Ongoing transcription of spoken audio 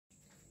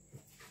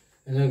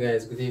Hello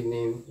guys, good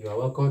evening. You are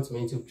welcome to my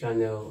YouTube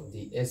channel,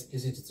 the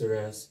Explicit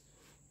Tutorials.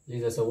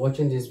 Please, as you're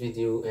watching this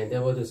video,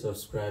 endeavor to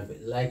subscribe,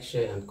 like,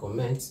 share and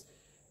comment.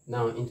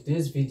 Now in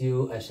today's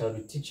video, I shall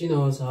be teaching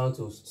us how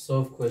to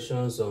solve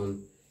questions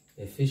on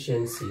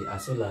efficiency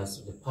as well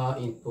as the power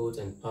input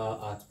and power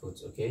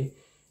output. Okay,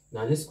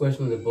 now this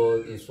question on the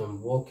board is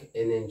from Work,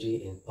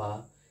 Energy and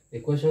Power. The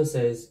question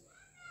says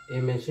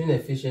a machine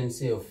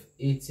efficiency of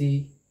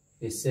 80%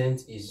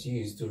 is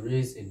used to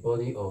raise a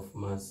body of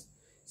mass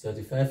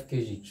 75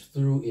 kg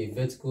through a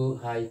vertical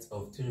height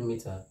of 3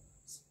 meters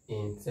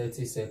in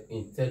 30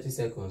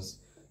 seconds.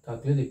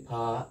 Calculate the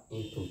power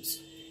input.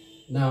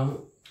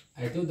 Now,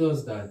 I told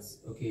us that,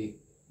 okay,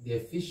 the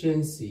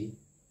efficiency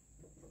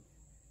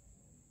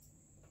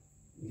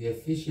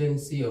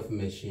of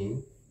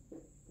machine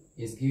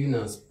is given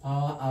as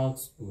power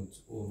output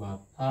over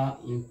power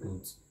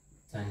input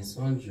times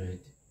 100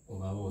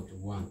 over what?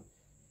 1.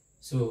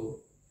 So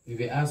we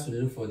were asked to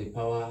look for the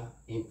power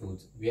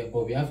input,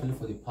 but we have to look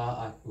for the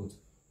power output.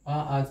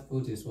 Power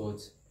output is what?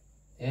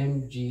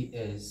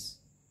 mgs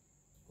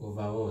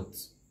over what?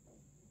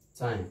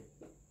 Time.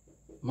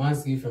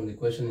 Mass given from the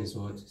question is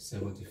what?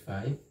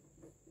 75.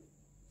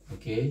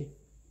 Okay.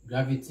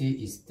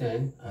 Gravity is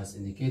 10 as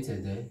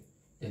indicated there.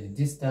 Then the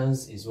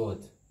distance is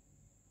what?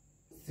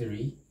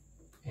 3.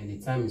 And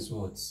the time is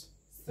what?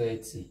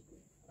 30.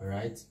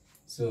 Alright.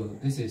 So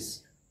this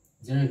is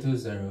 0 into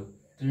 0.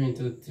 3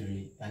 into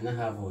 3, and I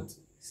have what?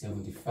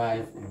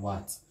 75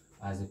 watts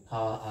as the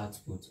power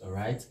output. All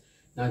right,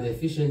 now the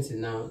efficiency,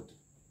 now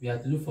we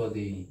have to look for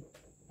the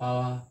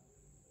power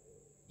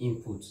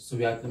input, so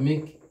we have to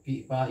make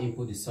power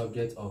input the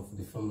subject of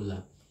the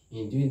formula.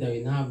 In doing that, we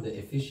now have the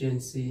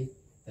efficiency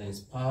times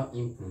power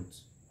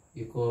input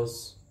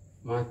equals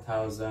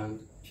 1000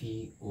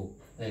 PO,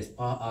 that is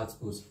power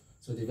output.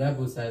 So divide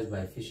both sides by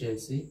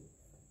efficiency.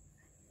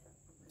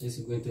 This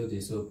is going to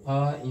this, so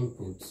power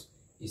input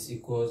is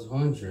equals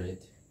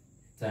 100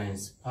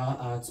 times power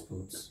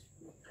output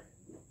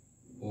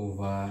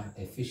over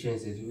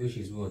efficiency, which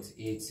is what?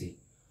 80.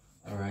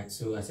 All right,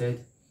 so I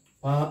said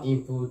power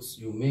input,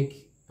 you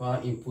make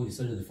power input the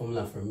subject of the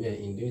formula from here.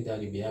 In doing that,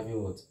 you'll be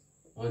having what?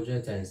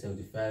 100 times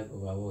 75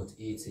 over what?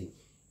 80.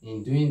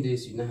 In doing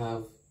this, you now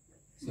have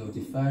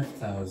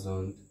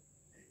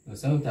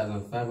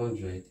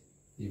 7,500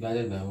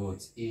 divided by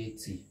what?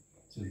 80.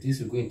 So this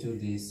will go into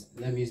this.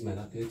 Let me use my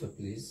calculator,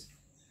 please.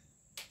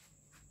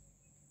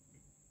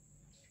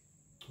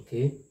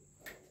 Okay,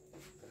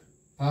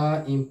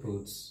 power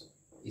input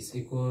is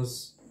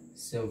equals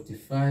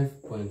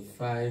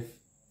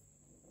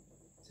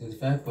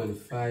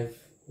 75.5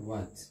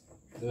 watts.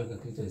 The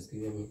calculator is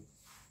giving me,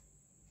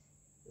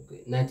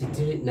 okay,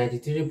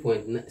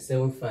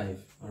 93.75.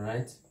 all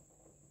right,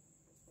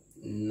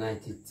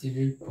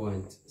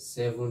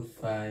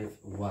 93.75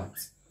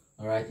 watts.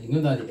 All right, you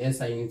know that the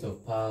SI unit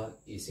of power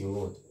is in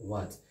what?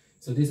 Watt.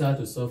 So this is how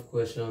to solve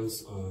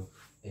questions on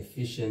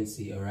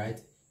efficiency. All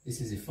right,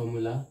 this is the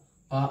formula.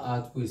 Power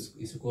output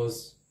is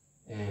equals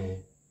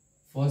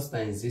force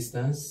times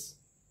distance.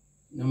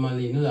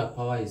 Normally, you know that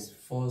power is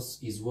force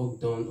is work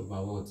done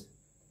over what?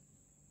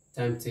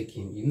 Time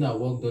taken. You know that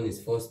work done is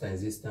force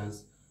times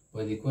distance,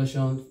 but the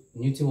question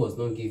Newton was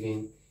not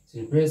given.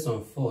 So based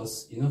on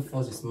force, you know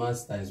force is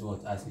mass times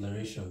what?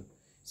 Acceleration.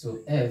 So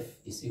F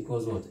is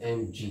equals what?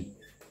 mg.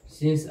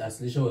 Since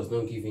acceleration was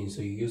not given,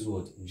 so you use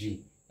what?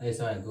 G. That is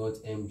how I got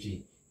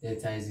mg. Then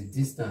times the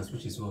distance,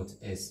 which is what?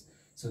 S.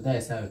 So that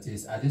is how it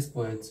is. At this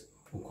point,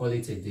 we'll call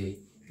it a day.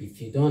 If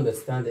you don't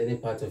understand any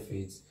part of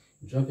it,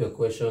 drop your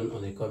question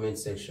on the comment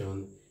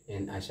section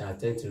and I shall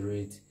attempt to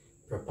read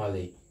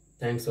properly.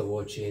 Thanks for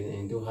watching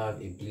and do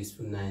have a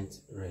blissful night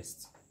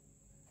rest.